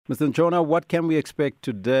Mr. Ntshona, what can we expect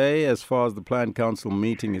today as far as the planned council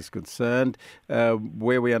meeting is concerned,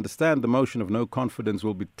 where we understand the motion of no confidence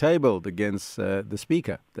will be tabled against the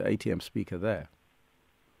Speaker, the ATM Speaker there?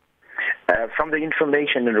 From the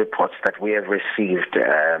information and reports that we have received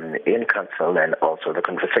in council and also the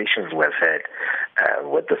conversations we've had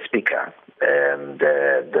with the Speaker,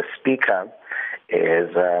 the Speaker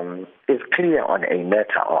is clear on a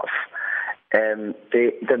matter of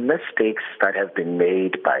the mistakes that have been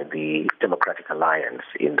made by the Democratic Alliance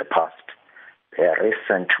in the past, their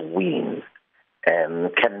recent win,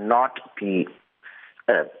 cannot be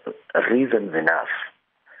reasons enough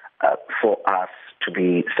for us to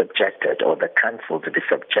be subjected, or the council to be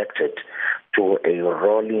subjected to a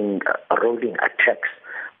rolling attacks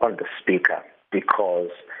on the Speaker, because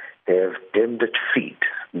they've deemed it fit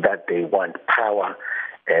that they want power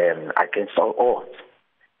against all odds.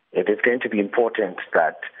 It is going to be important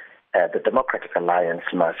that the Democratic Alliance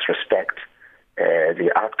must respect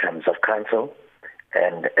the outcomes of council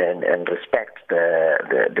and respect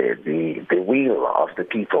the will of the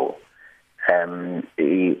people.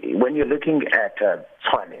 When you're looking at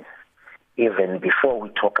Tshwane, even before we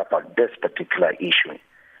talk about this particular issue,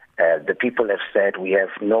 the people have said we have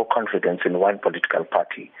no confidence in one political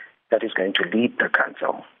party that is going to lead the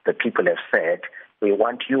council. The people have said we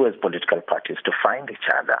want you as political parties to find each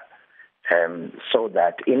other, so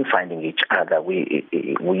that in finding each other,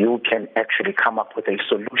 you can actually come up with a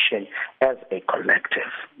solution as a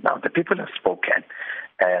collective. Now, the people have spoken.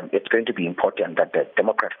 It's going to be important that the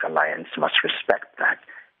Democratic Alliance must respect that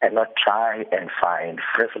and not try and find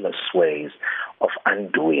frivolous ways of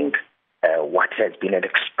undoing what has been an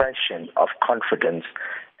expression of confidence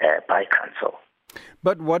by council.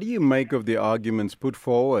 But what do you make of the arguments put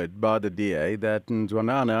forward by the DA that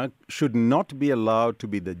Ndzwanana should not be allowed to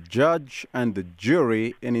be the judge and the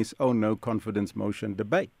jury in his own no-confidence motion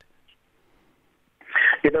debate?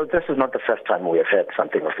 You know, this is not the first time we have heard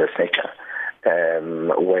something of this nature,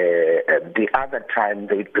 where the other time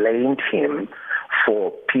they blamed him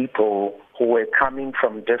for people who were coming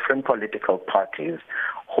from different political parties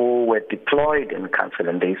who were deployed in council,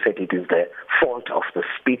 and they said it is the fault of the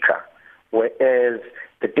Speaker, whereas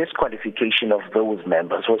the disqualification of those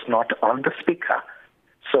members was not on the Speaker.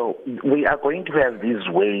 So we are going to have these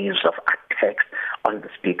waves of attacks on the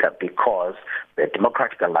Speaker because the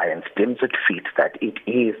Democratic Alliance deems it fit that it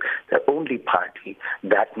is the only party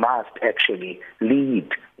that must actually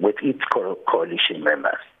lead with its coalition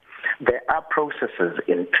members. There are processes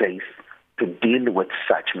in place to deal with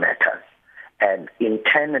such matters, and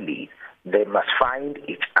internally they must find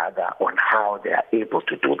each other on how they are able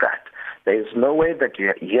to do that. There is no way that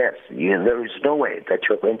there is no way that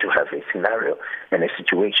you're going to have a scenario and a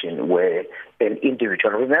situation where an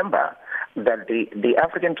individual, remember that the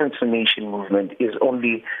African Transformation Movement is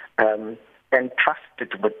only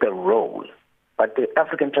entrusted with the role, but the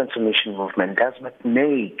African Transformation Movement does not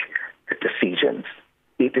make the decisions.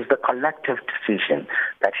 It is the collective decision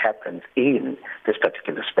that happens in this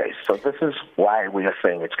particular space. So this is why we are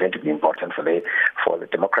saying it's going to be important for the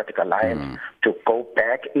Democratic Alliance to go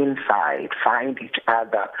back inside, find each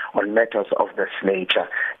other on matters of this nature,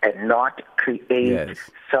 and not create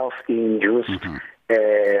self-induced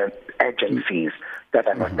agencies that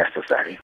are not necessary.